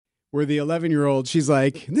where the 11-year-old, she's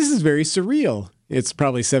like, this is very surreal. It's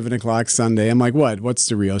probably 7 o'clock Sunday. I'm like, what? What's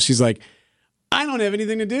surreal? She's like, I don't have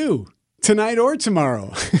anything to do tonight or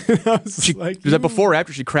tomorrow. Was that before or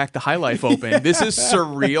after she cracked the High Life open? This is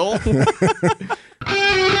surreal.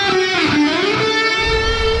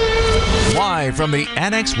 Live from the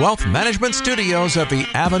Annex Wealth Management Studios at the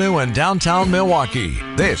Avenue in downtown Milwaukee,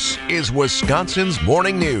 this is Wisconsin's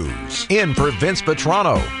Morning News. In for Vince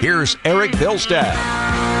Petrano, here's Eric Bilstad.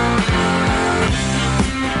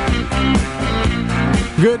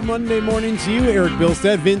 Good Monday morning to you, Eric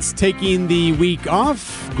Bilstad. Vince taking the week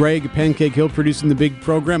off. Greg Pancake Hill producing the big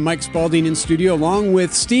program. Mike Spalding in studio along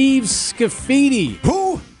with Steve Scafidi.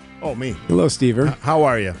 Who? Oh, me. Hello, Stever. How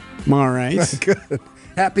are you? I'm all right. Good.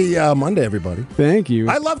 Happy Monday, everybody. Thank you.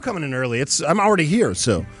 I love coming in early. I'm already here,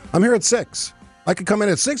 so I'm here at 6. I could come in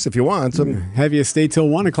at 6 if you want. Have you stay till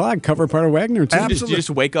 1 o'clock, cover part of Wagner, too. Do you just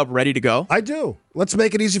wake up ready to go? I do. Let's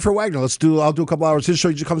make it easy for Wagner. I'll do a couple hours. His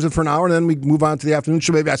show comes in for an hour, and then we move on to the afternoon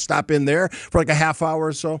show. Maybe I stop in there for like a half hour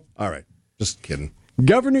or so. All right. Just kidding.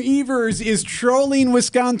 Governor Evers is trolling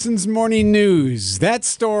Wisconsin's morning news. That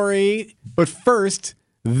story. But first,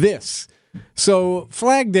 this. So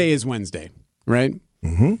Flag Day is Wednesday, right?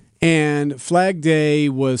 Mm-hmm. And Flag Day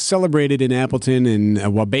was celebrated in Appleton and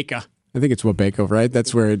Wabeka. I think it's Wabeka, right?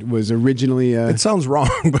 That's where it was originally. It sounds wrong,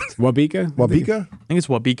 but Wabeka? Wabeka? I think it's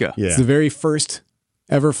Wabeka. Yeah. It's the very first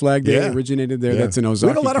ever Flag Day originated there. Yeah. That's in Ozark.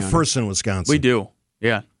 We have a lot County. of firsts in Wisconsin. We do.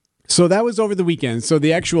 Yeah. So that was over the weekend. So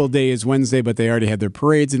the actual day is Wednesday, but they already had their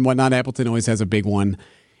parades and whatnot. Appleton always has a big one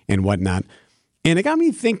and whatnot. And it got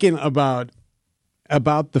me thinking about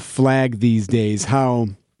the flag these days, how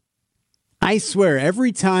I swear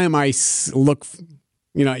every time I look,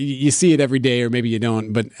 you see it every day or maybe you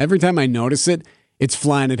don't, but every time I notice it, it's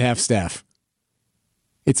flying at half staff.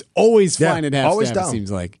 It's always flying at half staff, down. It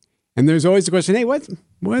seems like. And there's always the question, hey, why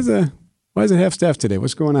is it half staff today?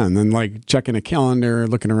 What's going on? And then like checking a calendar,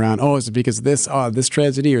 looking around. Oh, is it because of this? Oh, this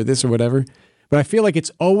tragedy or this or whatever. But I feel like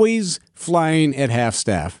it's always flying at half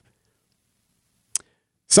staff.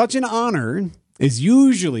 Such an honor is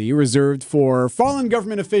usually reserved for fallen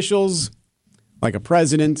government officials like a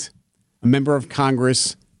president, a member of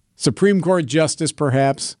Congress, Supreme Court justice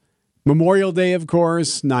perhaps, Memorial Day, of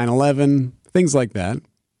course, 9/11, things like that.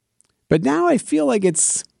 But now I feel like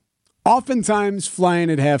it's oftentimes flying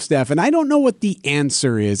at half staff, and I don't know what the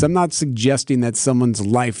answer is. I'm not suggesting that someone's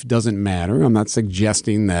life doesn't matter. I'm not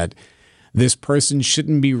suggesting that this person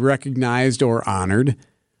shouldn't be recognized or honored.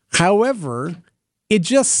 However, it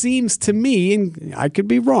just seems to me, and I could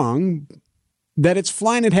be wrong, that it's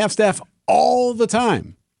flying at half staff all the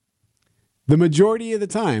time. The majority of the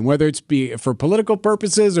time, whether it's be for political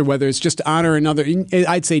purposes or whether it's just to honor another,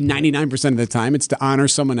 I'd say 99% of the time, it's to honor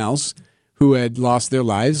someone else who had lost their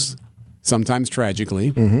lives, sometimes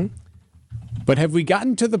tragically. Mm-hmm. But have we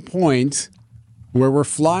gotten to the point where we're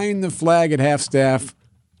flying the flag at half staff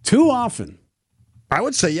too often? I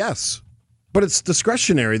would say yes, but it's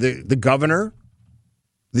discretionary. The governor,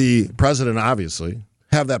 the president, obviously,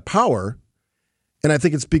 have that power, and I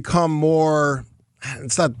think it's become more,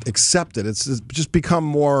 it's not accepted, it's just become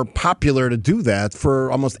more popular to do that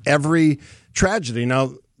for almost every tragedy.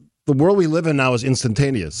 Now, the world we live in now is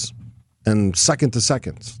instantaneous and second to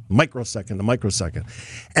second, microsecond to microsecond.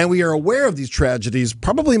 And we are aware of these tragedies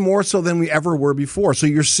probably more so than we ever were before. So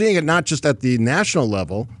you're seeing it not just at the national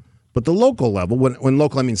level, but the local level. When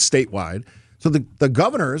local, I mean statewide. So the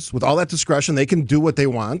governors, with all that discretion, they can do what they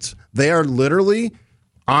want. They are literally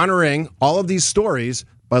honoring all of these stories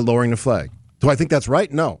by lowering the flag. Do I think that's right?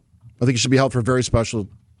 No. I think it should be held for very special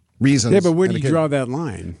reasons. Yeah, but where do you draw that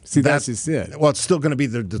line? See, that's just it. Well, it's still going to be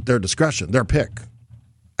their discretion, their pick.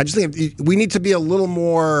 I just think we need to be a little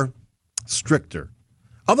more stricter.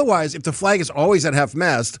 Otherwise, if the flag is always at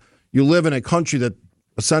half-mast, you live in a country that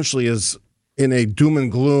essentially is in a doom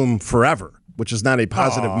and gloom forever, which is not a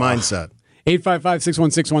positive mindset.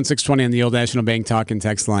 855-616-1620 on the Old National Bank talk and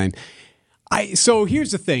text line. So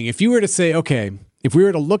here's the thing. If you were to say, okay, if we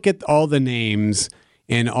were to look at all the names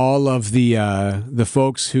and all of the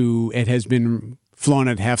folks who it has been flown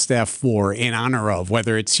at half-staff for in honor of,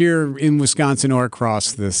 whether it's here in Wisconsin or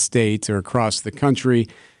across the state or across the country,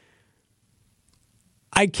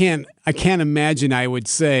 I can't imagine I would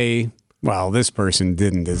say, well, this person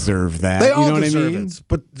didn't deserve that. They all you know deserve what I mean? it.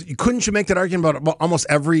 But couldn't you make that argument about almost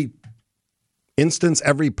every instance,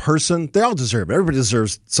 every person? They all deserve it. Everybody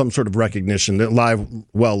deserves some sort of recognition, that life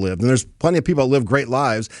well lived. And there's plenty of people that live great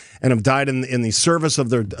lives and have died in the service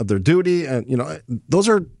of their duty. And those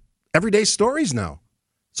are everyday stories now.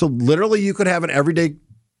 So literally you could have an everyday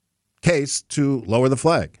case to lower the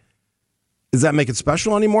flag. Does that make it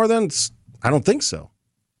special anymore then? I don't think so.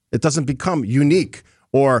 It doesn't become unique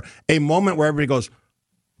or a moment where everybody goes,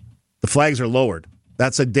 the flags are lowered.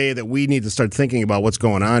 That's a day that we need to start thinking about what's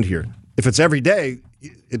going on here. If it's every day,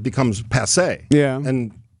 it becomes passé. Yeah.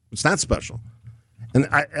 And it's not special. And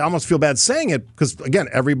I almost feel bad saying it because, again,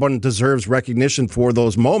 everyone deserves recognition for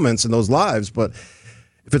those moments and those lives. But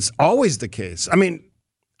if it's always the case, I mean,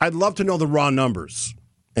 I'd love to know the raw numbers.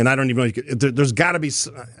 And I don't even know. There's got to be,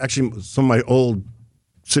 actually, some of my old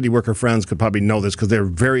city worker friends could probably know this because they're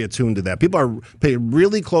very attuned to that. People are paying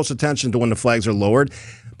really close attention to when the flags are lowered.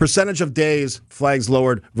 Percentage of days flags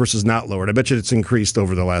lowered versus not lowered. I bet you it's increased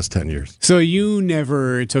over the last 10 years. So you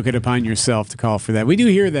never took it upon yourself to call for that. We do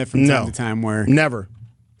hear that from time to time where never.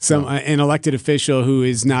 An elected official who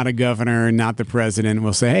is not a governor, not the president,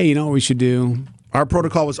 will say, hey, you know what we should do? Our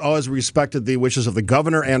protocol was always respected the wishes of the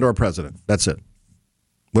governor and or president. That's it.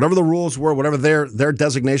 Whatever the rules were, whatever their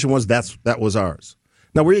designation was, that was ours.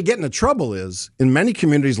 Now, where you get into trouble is, in many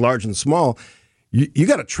communities, large and small, you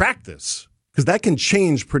got to track this because that can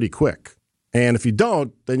change pretty quick. And if you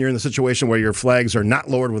don't, then you're in the situation where your flags are not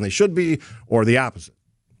lowered when they should be or the opposite.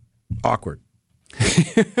 Awkward.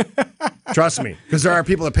 Trust me, because there are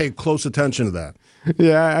people that pay close attention to that.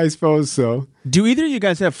 Yeah, I suppose so. Do either of you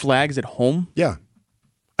guys have flags at home? Yeah.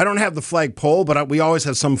 I don't have the flag pole, but we always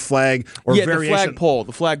have some flag or variation.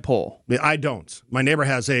 The flag pole. I don't. My neighbor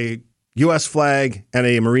has a U.S. flag and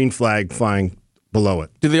a Marine flag flying below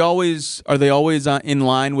it. Are they always in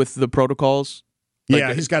line with the protocols?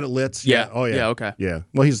 Yeah, he's got it lit. Yeah. Oh, yeah. Yeah, okay. Yeah.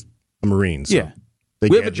 Well, he's a Marine. So yeah.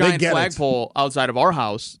 We have a giant flagpole outside of our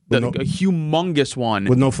house, a humongous one.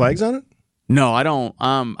 With no flags on it? No, I don't.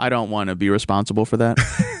 I don't want to be responsible for that.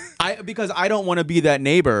 Because I don't want to be that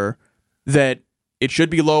neighbor that it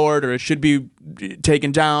should be lowered or it should be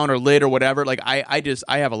taken down or lit or whatever. Like we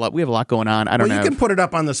have a lot going on. I don't know. You can put it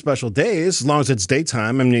up on the special days as long as it's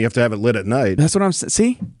daytime. I mean, you have to have it lit at night. That's what I'm saying.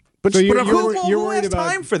 See? But so who has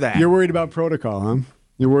time for that? You're worried about protocol, huh?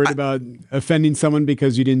 You're worried about offending someone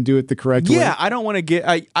because you didn't do it the correct way? Yeah, I don't want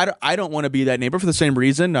to I don't want to be that neighbor for the same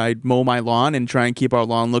reason. I mow my lawn and try and keep our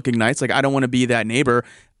lawn looking nice. Like, I don't want to be that neighbor.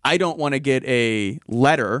 I don't want to get a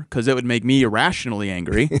letter because it would make me irrationally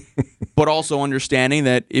angry, but also understanding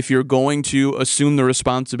that if you're going to assume the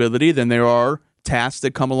responsibility, then there are tasks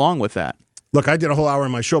that come along with that. Look, I did a whole hour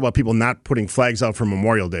in my show about people not putting flags out for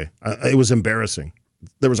Memorial Day. It was embarrassing.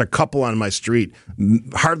 There was a couple on my street,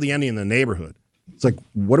 hardly any in the neighborhood. It's like,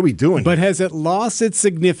 what are we doing? But has it lost its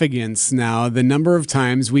significance now, the number of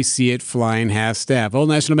times we see it flying half-staff? Old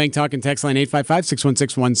National Bank talk and text line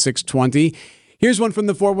 855-616-1620. Here's one from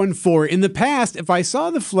the 414. In the past, if I saw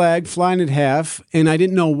the flag flying at half and I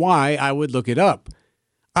didn't know why, I would look it up.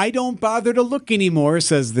 I don't bother to look anymore,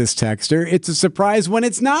 says this texter. It's a surprise when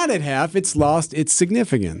it's not at half. It's lost its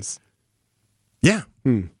significance. Yeah.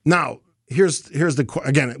 Now, here's the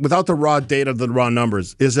again, without the raw data, the raw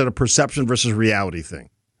numbers, is it a perception versus reality thing?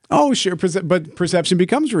 Oh, sure, but perception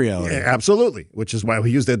becomes reality. Yeah, absolutely, which is why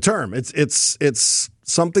we use that term. It's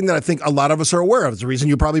something that I think a lot of us are aware of. It's the reason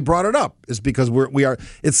you probably brought it up is because we are.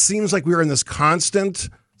 It seems like we are in this constant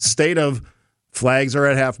state of flags are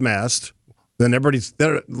at half mast. Then everybody's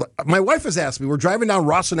there. My wife has asked me. We're driving down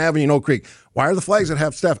Rawson Avenue in Oak Creek. Why are the flags at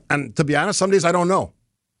half staff? And to be honest, some days I don't know.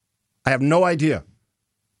 I have no idea.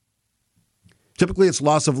 Typically, it's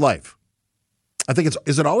loss of life. I think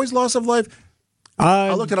is it always loss of life?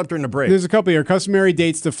 I looked it up during the break. There's a couple here. Customary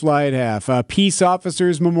dates to fly at half. Peace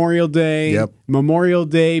Officers Memorial Day. Yep. Memorial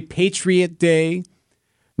Day. Patriot Day.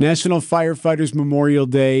 National Firefighters Memorial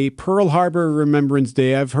Day. Pearl Harbor Remembrance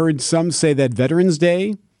Day. I've heard some say that Veterans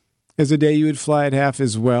Day is a day you would fly at half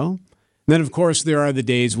as well. Then, of course, there are the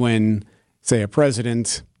days when, say, a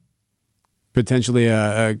president, potentially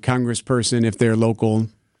a congressperson, if they're local,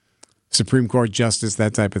 Supreme Court justice,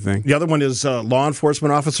 that type of thing. The other one is law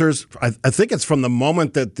enforcement officers. I think it's from the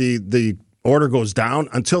moment that the order goes down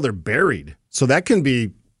until they're buried. So that can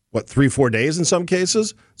be, 3-4 days in some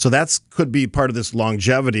cases? So that could be part of this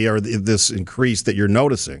longevity or this increase that you're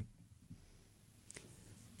noticing.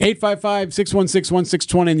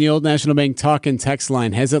 855-616-1620 in the Old National Bank talk and text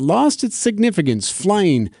line. Has it lost its significance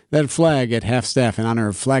flying that flag at half staff in honor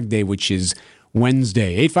of Flag Day, which is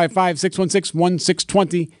Wednesday?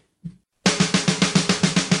 855-616-1620.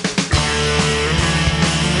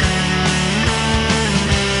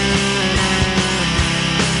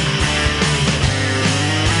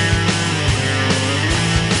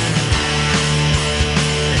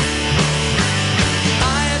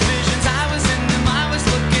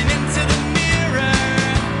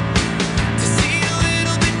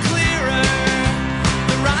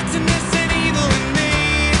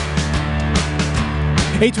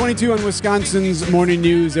 8:22 on Wisconsin's Morning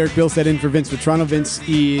News. Eric Billstead in for Vince Vitrano. Vince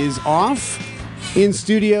is off. In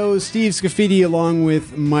studio, Steve Scafidi along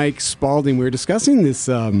with Mike Spalding. We were discussing this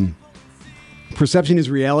perception is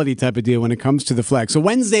reality type of deal when it comes to the flag. So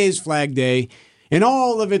Wednesday is Flag Day in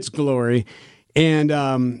all of its glory. And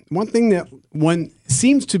one thing that one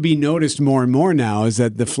seems to be noticed more and more now is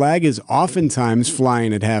that the flag is oftentimes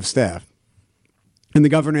flying at half-staff. And the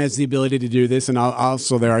governor has the ability to do this, and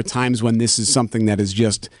also there are times when this is something that is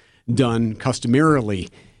just done customarily,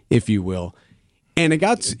 if you will. And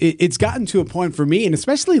it's gotten to a point for me, and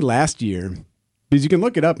especially last year, because you can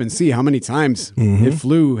look it up and see how many times it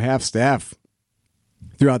flew half-staff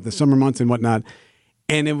throughout the summer months and whatnot.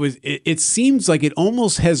 And it seems like it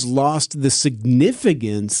almost has lost the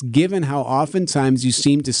significance given how oftentimes you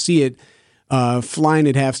seem to see it flying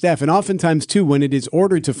at half-staff. And oftentimes, too, when it is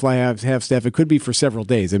ordered to fly half-staff, it could be for several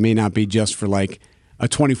days. It may not be just for like a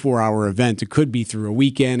 24-hour event. It could be through a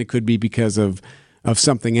weekend. It could be because of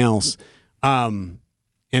something else.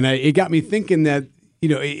 It got me thinking that,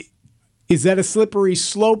 is that a slippery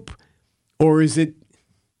slope, or is it?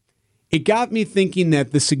 It got me thinking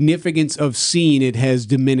that the significance of seeing it has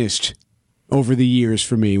diminished over the years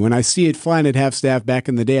for me. When I see it flying at half-staff back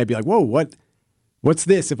in the day, I'd be like, whoa, what's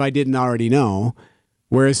this if I didn't already know?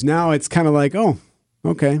 Whereas now it's kind of like, oh,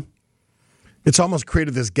 okay. It's almost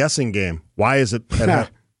created this guessing game. Why is it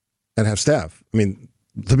at half-staff? I mean,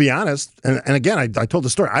 to be honest, and again, I told the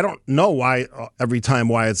story. I don't know why every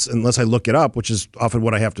time it's, unless I look it up, which is often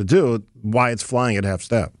what I have to do, why it's flying at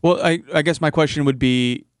half-staff. Well, I guess my question would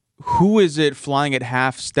be, who is it flying at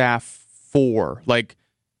half-staff for? Like,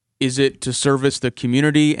 is it to service the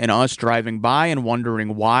community and us driving by and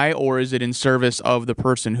wondering why, or is it in service of the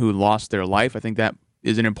person who lost their life? I think that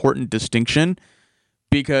is an important distinction,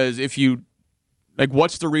 because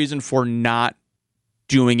what's the reason for not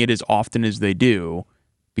doing it as often as they do?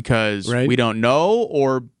 Because we don't know,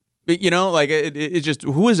 or, it's just,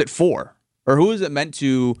 who is it for? Or who is it meant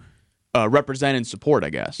to represent and support, I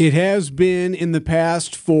guess? It has been in the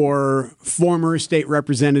past for former state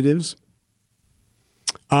representatives.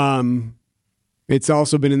 It's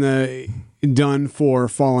also been done for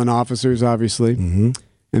fallen officers, obviously,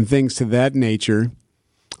 and things to that nature.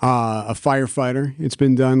 A firefighter, it's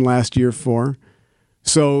been done last year for.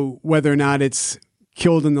 So whether or not it's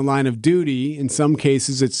killed in the line of duty, in some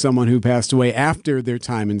cases it's someone who passed away after their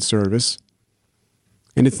time in service.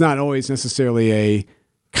 And it's not always necessarily a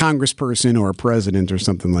congressperson or a president or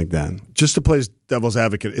something like that. Just to play devil's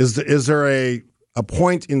advocate, is there a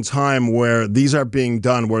point in time where these are being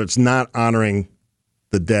done where it's not honoring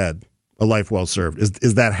the dead, a life well served?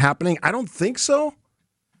 Is that happening? I don't think so.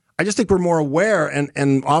 I just think we're more aware,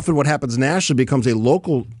 and often what happens nationally becomes a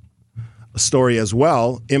local story as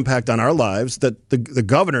well, impact on our lives, that the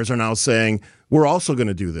governors are now saying, we're also going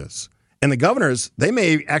to do this. And the governors, they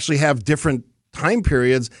may actually have different time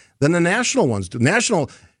periods than the national ones do.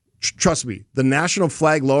 Trust me, the national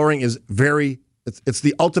flag lowering is it's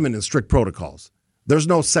the ultimate in strict protocols. There's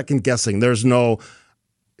no second guessing. There's no,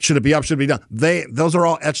 should it be up, should it be down? Those are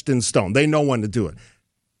all etched in stone. They know when to do it.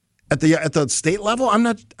 At the state level, I'm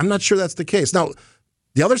not sure that's the case. Now,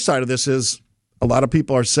 the other side of this is a lot of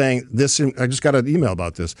people are saying this. I just got an email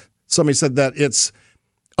about this. Somebody said that it's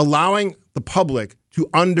allowing the public to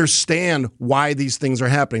understand why these things are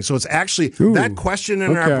happening. So it's actually that question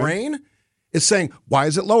in our brain is saying, why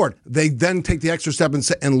is it lowered? They then take the extra step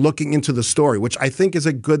and looking into the story, which I think is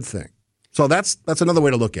a good thing. So that's another way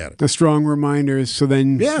to look at it. A strong reminder. So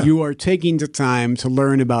then you are taking the time to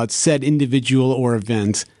learn about said individual or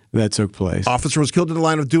event that took place. Officer was killed in the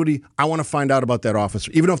line of duty. I want to find out about that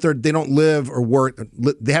officer. Even if they don't live or work,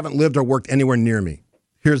 they haven't lived or worked anywhere near me.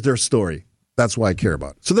 Here's their story. That's why I care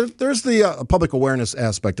about it. So there's the public awareness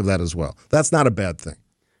aspect of that as well. That's not a bad thing.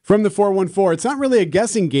 From the 414, it's not really a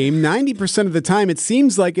guessing game. 90% of the time, it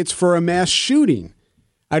seems like it's for a mass shooting.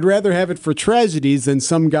 I'd rather have it for tragedies than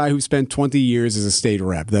some guy who spent 20 years as a state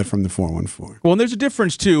rep. That from the 414. Well, and there's a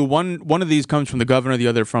difference, too. One of these comes from the governor, the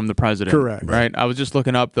other from the president. Correct. Right? I was just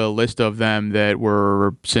looking up the list of them that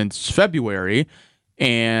were since February,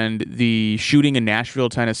 and the shooting in Nashville,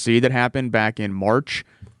 Tennessee that happened back in March,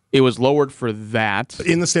 it was lowered for that.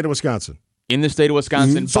 In the state of Wisconsin? In the state of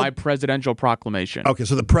Wisconsin by presidential proclamation. Okay,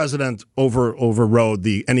 so the president overrode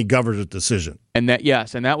any governor's decision. And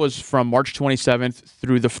that was from March 27th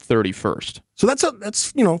through the 31st. So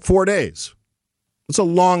that's 4 days. It's a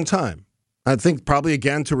long time. I think probably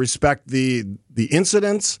again to respect the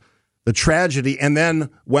incidents, the tragedy, and then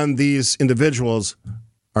when these individuals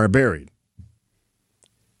are buried.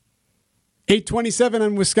 8:27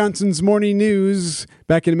 on Wisconsin's Morning News.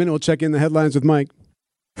 Back in a minute, we'll check in the headlines with Mike.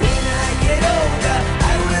 When I get older,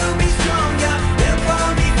 I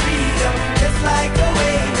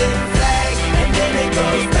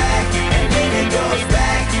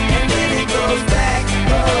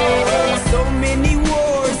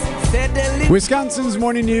Wisconsin's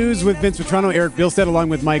Morning News with Vince Vitrano, Eric Bilstead, along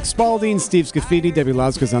with Mike Spalding, Steve Scafidi, Debbie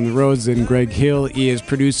Lauskas on the roads, and Greg Hill is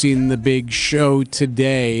producing the big show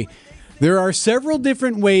today. There are several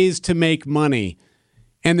different ways to make money,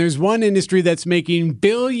 and there's one industry that's making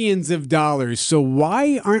billions of dollars. So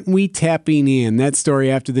why aren't we tapping in? That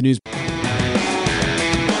story after the news.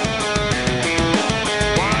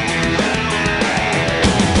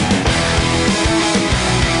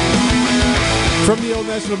 From the Old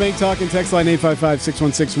National Bank Talk and text line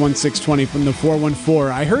 855-616-1620 from the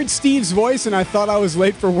 414. I heard Steve's voice and I thought I was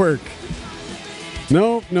late for work.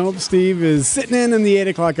 Nope. Steve is sitting in the 8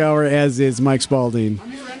 o'clock hour, as is Mike Spalding.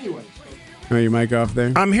 I'm here anyway. Oh, your mic off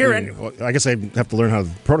there? I'm here anyway. Well, I guess I have to learn how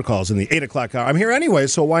the protocols in the 8 o'clock hour. I'm here anyway,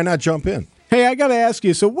 so why not jump in? Hey, I got to ask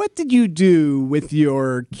you, so what did you do with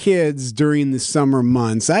your kids during the summer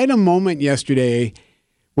months? I had a moment yesterday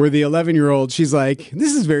where the 11-year-old, she's like,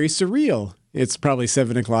 this is very surreal. It's probably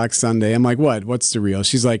 7 o'clock Sunday. I'm like, what? What's surreal?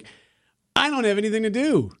 She's like, I don't have anything to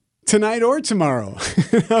do tonight or tomorrow.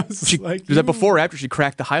 Was that before or after she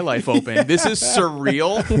cracked the High Life open? This is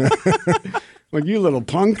surreal. Like, you little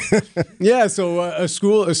punk. Yeah, so a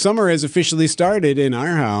summer has officially started in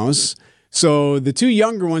our house. So the two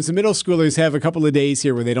younger ones, the middle schoolers, have a couple of days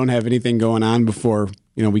here where they don't have anything going on before,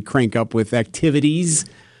 we crank up with activities.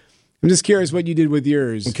 I'm just curious what you did with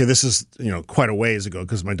yours. Okay, this is, quite a ways ago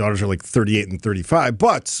because my daughters are like 38 and 35.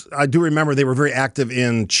 But I do remember they were very active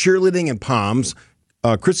in cheerleading and POMs,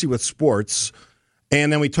 Chrissy with sports,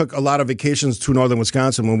 and then we took a lot of vacations to northern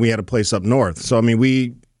Wisconsin when we had a place up north. So,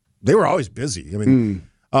 they were always busy. And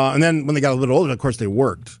then when they got a little older, of course, they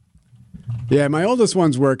worked. Yeah, my oldest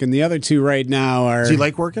one's working. The other two right now are... Does he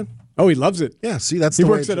like working? Oh, he loves it. Yeah, see, that's he the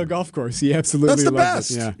way works at a golf course. He absolutely That's the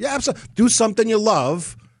loves best. it. Yeah, absolutely. Do something you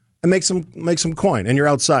love and make some coin, and you're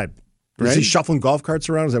outside. Is he shuffling golf carts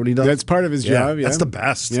around? Is that what he does? That's part of his job, yeah. That's the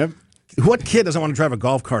best. Yep. What kid doesn't want to drive a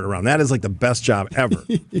golf cart around? That is like the best job ever.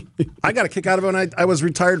 I got a kick out of it when I was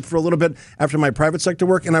retired for a little bit after my private sector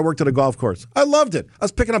work, and I worked at a golf course. I loved it. I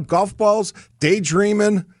was picking up golf balls,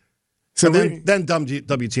 daydreaming. So then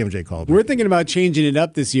WTMJ called me. We're thinking about changing it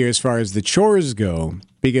up this year as far as the chores go,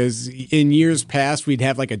 because in years past we'd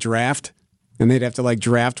have like a draft, and they'd have to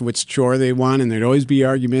draft which chore they want, and there'd always be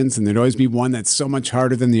arguments, and there'd always be one that's so much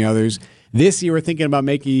harder than the others. This year we're thinking about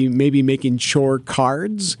maybe making chore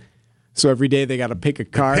cards. So every day they got to pick a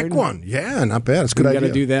card. Pick one. Yeah, not bad. It's a good idea. Got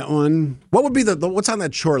to do that one. What would be what's on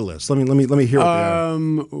that chore list? Let me hear what they are.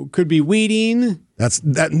 Could be weeding.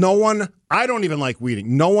 I don't even like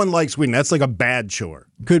weeding. No one likes weeding. That's like a bad chore.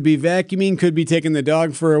 Could be vacuuming. Could be taking the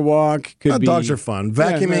dog for a walk. Dogs are fun.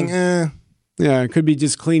 Vacuuming, Yeah, it could be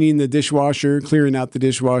just cleaning the dishwasher, clearing out the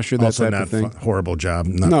dishwasher, that also type not of thing. Horrible job.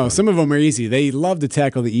 Some of them are easy. They love to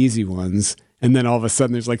tackle the easy ones. And then all of a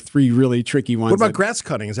sudden, there's 3 really tricky ones. What about grass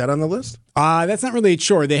cutting? Is that on the list? That's not really a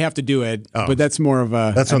chore. They have to do it, but that's more of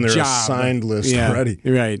a That's on their job. assigned list already.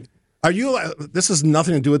 Right. Are you? This has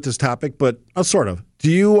nothing to do with this topic, but sort of.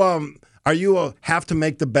 Do you? Are you have to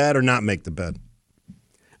make the bed or not make the bed?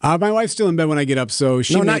 My wife's still in bed when I get up, so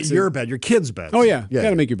she. No, not your bed. Your kid's bed. Oh yeah,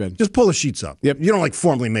 got to make your bed. Just pull the sheets up. Yep. You don't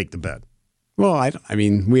formally make the bed. Well,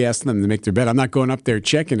 we asked them to make their bed. I'm not going up there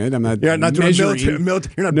checking it. I'm not. You're not doing measuring.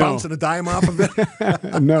 military. You're not bouncing a dime off of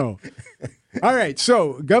it. No. All right.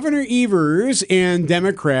 So Governor Evers and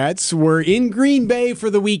Democrats were in Green Bay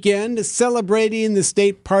for the weekend celebrating the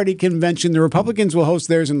state party convention. The Republicans will host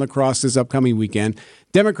theirs in La Crosse this upcoming weekend.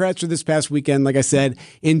 Democrats were this past weekend, like I said,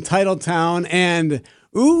 in Titletown. And,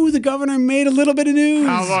 the governor made a little bit of news.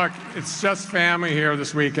 Now, look, it's just family here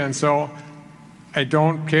this weekend, so I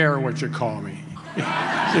don't care what you call me.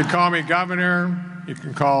 You call me governor, you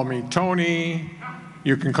can call me Tony,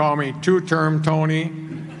 you can call me 2-term Tony,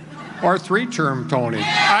 or 3-term Tony.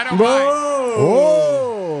 I don't mind. Oh!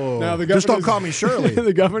 Now, Just don't call me Shirley.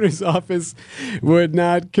 The governor's office would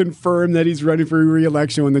not confirm that he's running for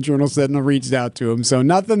re-election when the Journal-Sentinel reached out to him. So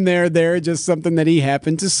nothing there, just something that he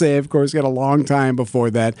happened to say. Of course, got a long time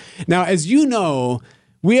before that. Now, as you know,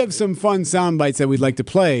 we have some fun sound bites that we'd like to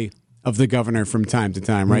play of the governor from time to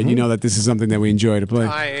time, right? Mm-hmm. You know that this is something that we enjoy to play.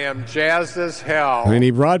 I am jazzed as hell. And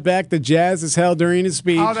he brought back the jazz as hell during his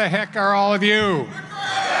speech. How the heck are all of you?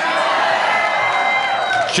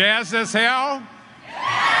 Jazz as hell?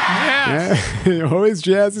 Yes. Yeah. Always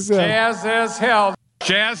jazz as hell. Jazz as hell.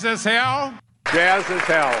 Jazz as hell. Jazz as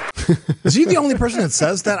hell. Is he the only person that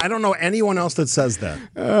says that? I don't know anyone else that says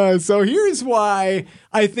that. So here's why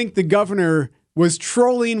I think the governor was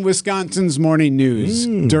trolling Wisconsin's Morning News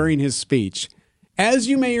during his speech. As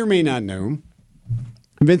you may or may not know,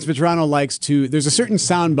 Vince Vitrano there's a certain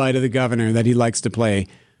soundbite of the governor that he likes to play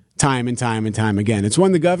time and time and time again. It's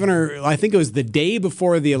when the governor, I think it was the day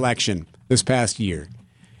before the election, this past year.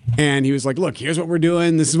 And he was like, look, here's what we're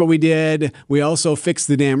doing. This is what we did. We also fixed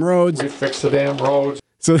the damn roads. We fixed the damn roads.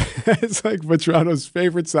 So it's like Vetrano's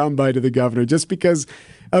favorite soundbite of the governor, just because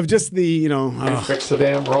of just the, We fixed the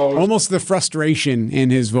damn roads. almost the frustration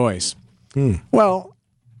in his voice. Well,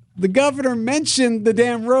 the governor mentioned the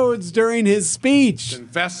damn roads during his speech.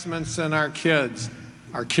 Investments in our kids,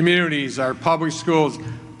 our communities, our public schools,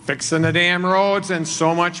 fixing the damn roads, and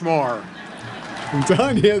so much more. I'm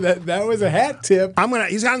telling you, that was a hat tip.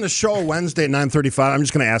 He's on the show Wednesday at 9:35. I'm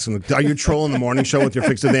just gonna ask him, are you trolling the morning show with your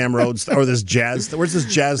fix the damn roads or this jazz? Where's this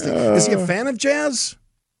jazz thing? Is he a fan of jazz?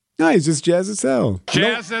 No, he's just jazz as hell.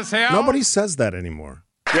 Jazz as hell? Nobody says that anymore.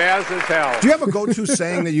 Jazz as hell. Do you have a go-to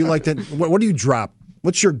saying that you like to? What do you drop?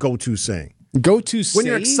 What's your go-to saying? Go-to saying? When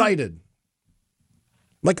you're excited.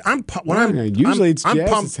 Like Usually it's I'm jazz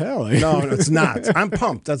pumped. as hell. No, it's not. I'm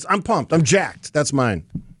pumped. I'm pumped. I'm jacked. That's mine.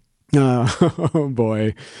 Oh,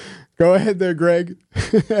 boy. Go ahead there, Greg.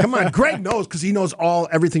 Come on, Greg knows because he knows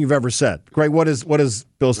everything you've ever said. Greg, what is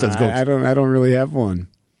Bill Stead's go-to? I don't really have one.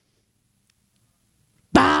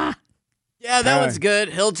 Yeah, that one's good.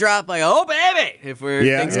 He'll drop like, "Oh baby," if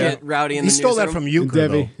things get rowdy in the He stole that newsroom. from you,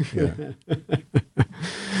 Debbie. Yeah.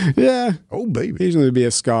 Yeah. Oh baby. Occasionally be a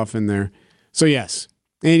scoff in there. So, yes.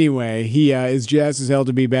 Anyway, he is jazzed as hell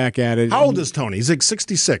to be back at it. How old is Tony? He's like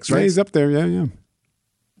 66, right? Yeah, he's up there. Yeah.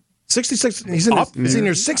 66. He's in your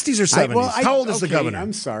 60s or 70s. How old is the governor?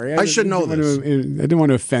 I'm sorry. I should know this. I didn't want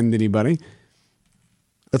to offend anybody.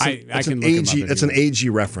 That's can an look him up AG. That's an anyway. AG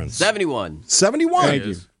reference. 71. 71. Thank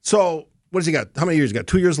you. So what does he got? How many years? He got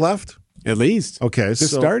 2 years left. At least. Okay, Just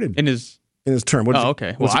so started. In his term.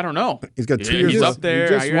 okay. Well, I don't know. He's got 2 years He's left. up there. He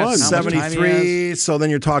just I guess won. how much time he has. 73. So then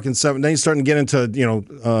you're talking 7. Then you're starting to get into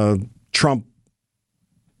Trump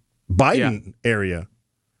Biden area.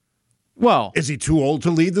 Well, Is he too old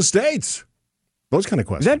to lead the states? Those kind of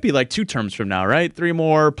questions. that'd be like 2 terms from now, right? 3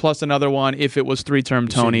 more plus another one. If it was 3-term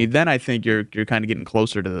Tony, then I think you're kind of getting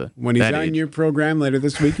closer to When he's that on age. your program later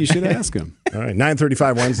this week, you should ask him. All right,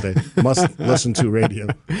 9:35 Wednesday. Must listen to radio.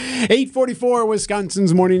 8:44,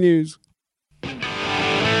 Wisconsin's Morning News.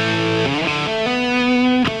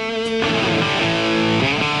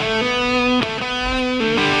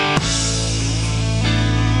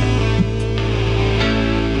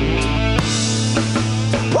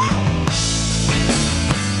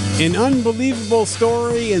 An unbelievable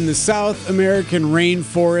story in the South American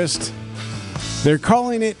rainforest. They're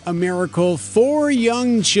calling it a miracle. 4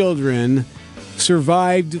 young children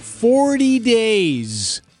survived 40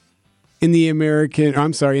 days in the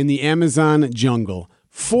Amazon jungle.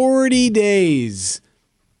 40 days.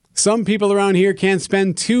 Some people around here can't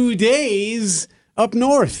spend 2 days up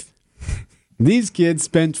north. These kids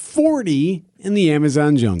spent 40 in the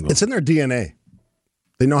Amazon jungle. It's in their DNA.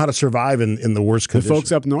 They know how to survive in the worst The conditions.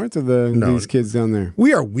 folks up north or these kids down there?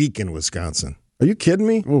 We are weak in Wisconsin. Are you kidding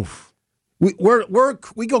me? Oof. We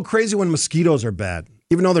go crazy when mosquitoes are bad,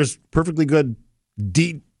 even though there's perfectly good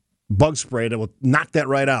DEET bug spray that will knock that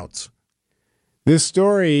right out. This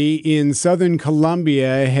story in southern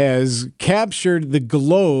Colombia has captured the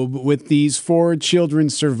globe with these 4 children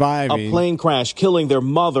surviving. A plane crash killing their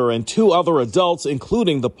mother and 2 other adults,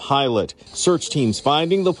 including the pilot. Search teams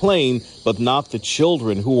finding the plane, but not the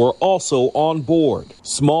children who were also on board.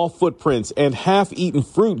 Small footprints and half-eaten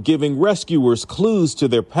fruit giving rescuers clues to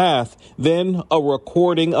their path. Then a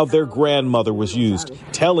recording of their grandmother was used,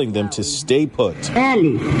 telling them to stay put.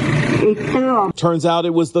 Turns out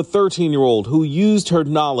it was the 13-year-old who used her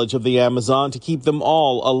knowledge of the Amazon to keep them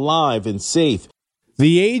all alive and safe.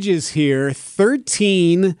 The ages here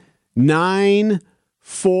 13, 9,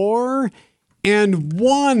 4, and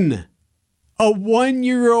 1. A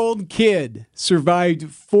 1-year-old kid survived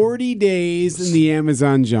 40 days in the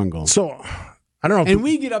Amazon jungle. So, I don't know. And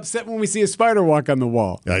we get upset when we see a spider walk on the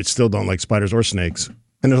wall. I still don't like spiders or snakes.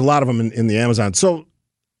 And there's a lot of them in the Amazon. So,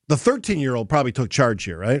 the 13-year-old probably took charge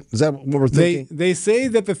here, right? Is that what we're thinking? They say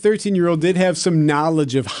that the 13-year-old did have some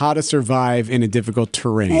knowledge of how to survive in a difficult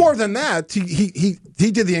terrain. More than that, he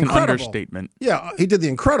did the incredible. Understatement. Yeah, he did the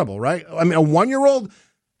incredible, right? I mean, a 1-year-old,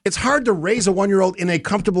 it's hard to raise a 1-year-old in a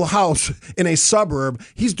comfortable house in a suburb.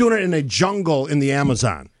 He's doing it in a jungle in the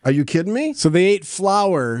Amazon. Are you kidding me? So they ate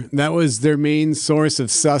flour. That was their main source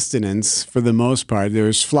of sustenance for the most part. There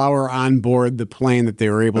was flour on board the plane that they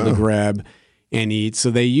were able to grab and eat. So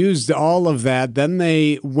they used all of that. Then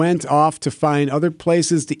they went off to find other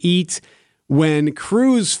places to eat. When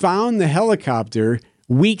crews found the helicopter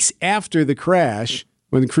weeks after the crash,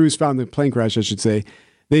 when the crews found the plane crash, I should say,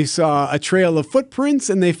 they saw a trail of footprints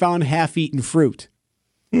and they found half-eaten fruit.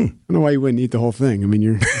 I don't know why you wouldn't eat the whole thing. I mean,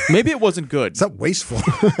 you're Maybe it wasn't good. Is that wasteful?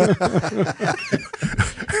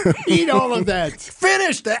 eat all of that.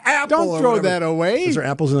 Finish the apple. Don't throw that away. Is there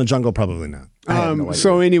apples in the jungle? Probably not. I have no idea.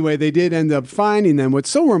 So anyway, they did end up finding them. What's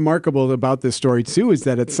so remarkable about this story, too, is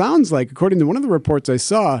that it sounds like, according to one of the reports I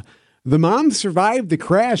saw, the mom survived the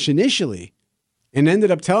crash initially and ended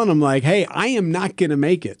up telling them, like, hey, I am not going to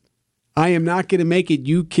make it. I am not going to make it.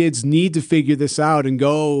 You kids need to figure this out and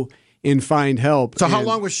go and find help. So how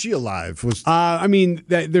long was she alive? I mean,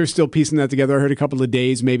 they're still piecing that together. I heard a couple of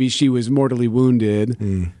days. Maybe she was mortally wounded.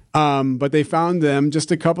 But they found them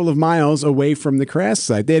just a couple of miles away from the crash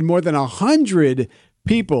site. They had more than 100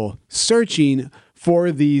 people searching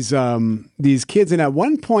for these kids. And at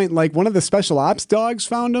one point, like one of the special ops dogs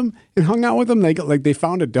found them and hung out with them. They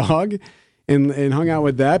found a dog and hung out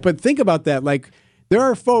with that. But think about that. Like, there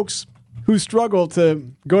are folks who struggle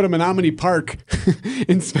to go to Menominee Park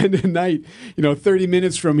and spend a night, 30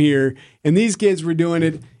 minutes from here. And these kids were doing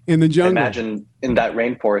it in the jungle. Imagine in that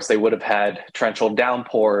rainforest, they would have had torrential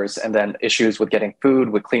downpours and then issues with getting food,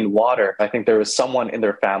 with clean water. I think there was someone in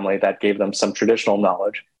their family that gave them some traditional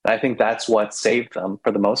knowledge. And I think that's what saved them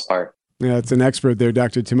for the most part. Yeah, it's an expert there,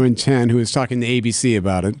 Dr. Timon Chen, who was talking to ABC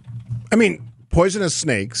about it. I mean, poisonous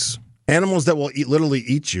snakes, animals that will literally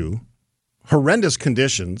eat you, horrendous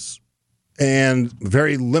conditions, and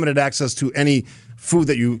very limited access to any food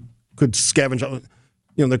that you could scavenge.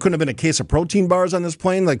 There couldn't have been a case of protein bars on this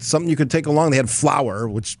plane, like something you could take along. They had flour,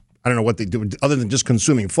 which I don't know what they do other than just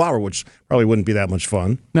consuming flour, which probably wouldn't be that much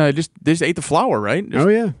fun. No, they just ate the flour, right? Oh,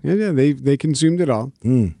 yeah. They consumed it all.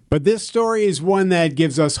 But this story is one that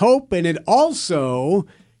gives us hope, and it also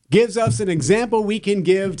gives us an example we can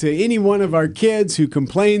give to any one of our kids who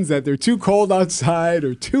complains that they're too cold outside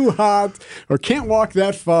or too hot or can't walk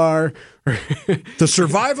that far. The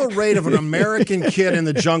survival rate of an American kid in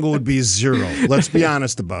the jungle would be 0. Let's be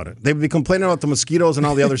honest about it. They would be complaining about the mosquitoes and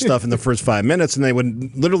all the other stuff in the first 5 minutes, and they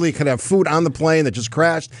would literally could have food on the plane that just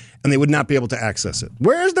crashed, and they would not be able to access it.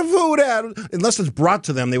 Where's the food at? Unless it's brought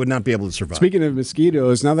to them, they would not be able to survive. Speaking of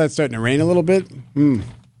mosquitoes, now that it's starting to rain a little bit,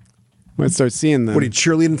 let's start seeing them. What, are you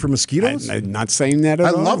cheerleading for mosquitoes? I'm not saying that at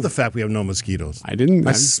all. I love the fact we have no mosquitoes.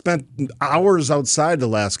 I spent hours outside the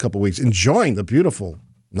last couple of weeks enjoying the beautiful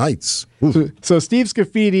nights. So Steve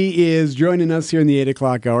Scafidi is joining us here in the 8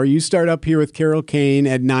 o'clock hour. You start up here with Carol Kane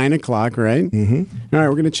at 9 o'clock, right? Mm-hmm. All right,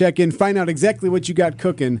 we're going to check in, find out exactly what you got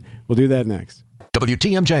cooking. We'll do that next.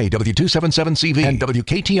 WTMJ, W277CV, and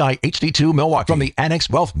WKTI HD2 Milwaukee from the Annex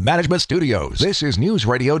Wealth Management Studios. This is News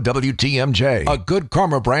Radio WTMJ, a good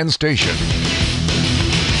karma brand station.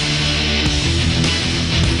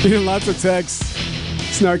 Lots of texts,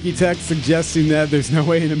 snarky texts suggesting that there's no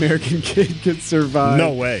way an American kid could survive.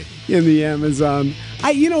 No way. In the Amazon.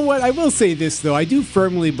 You know what? I will say this, though. I do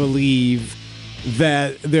firmly believe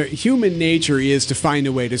that human nature is to find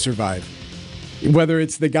a way to survive. Whether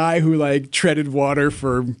it's the guy who treaded water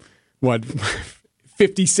for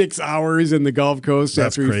 56 hours in the Gulf Coast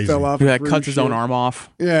after he fell off. That cuts his own arm off.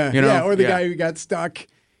 Yeah, or the guy who got stuck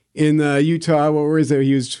in Utah. What was it?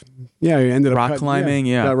 He ended up rock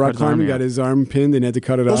climbing. Rock climbing. Got his arm pinned and had to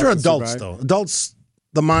cut it off. Those are adults, though. Adults,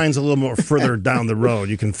 the mind's a little more further down the road.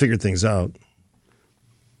 You can figure things out.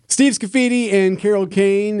 Steve Scafidi and Carol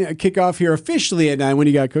Kane kick off here officially at 9. What do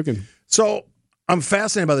you got cooking? So I'm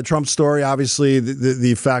fascinated by the Trump story. Obviously,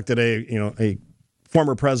 the fact that a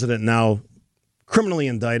former president now criminally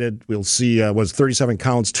indicted. We'll see. Was 37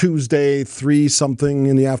 counts Tuesday, 3-something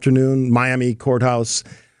in the afternoon, Miami courthouse.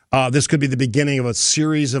 This could be the beginning of a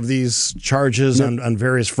series of these charges on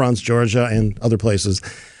various fronts, Georgia and other places.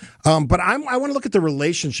 But I want to look at the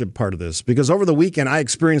relationship part of this, because over the weekend I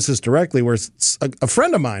experienced this directly, where a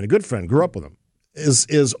friend of mine, a good friend, grew up with him,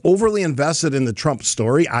 is overly invested in the Trump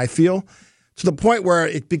story, I feel, to the point where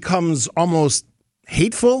it becomes almost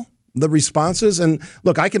hateful, the responses. And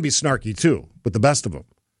look, I can be snarky too, with the best of them,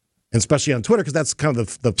 and especially on Twitter, because that's kind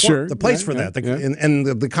of the place for that. And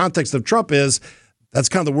the context of Trump is that's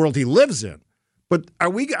kind of the world he lives in. But are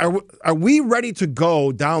we ready to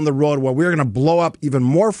go down the road where we're going to blow up even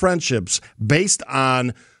more friendships based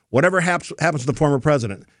on whatever happens to the former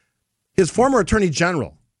president? His former attorney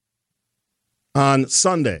general on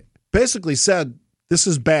Sunday basically said, this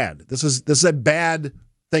is bad. This is a bad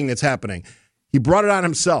thing that's happening. He brought it on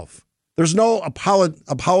himself. There's no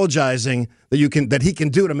apologizing that he can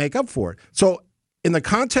do to make up for it. So in the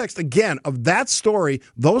context, again, of that story,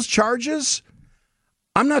 those charges,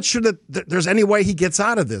 I'm not sure that there's any way he gets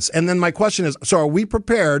out of this. And then my question is, so are we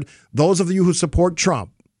prepared, those of you who support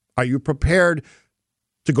Trump, are you prepared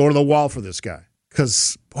to go to the wall for this guy?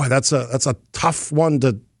 Because, boy, that's a tough one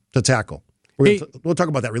to tackle. We'll talk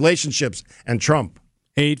about that, relationships and Trump.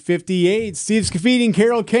 8:58. Steve Scafidi and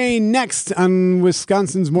Carol Kane next on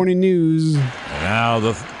Wisconsin's Morning News. Now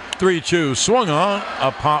the 3-2 swung on.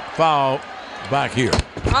 A pop foul back here.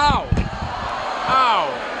 Ow! Ow!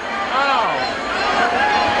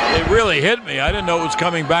 Ow! It really hit me. I didn't know it was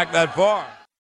coming back that far.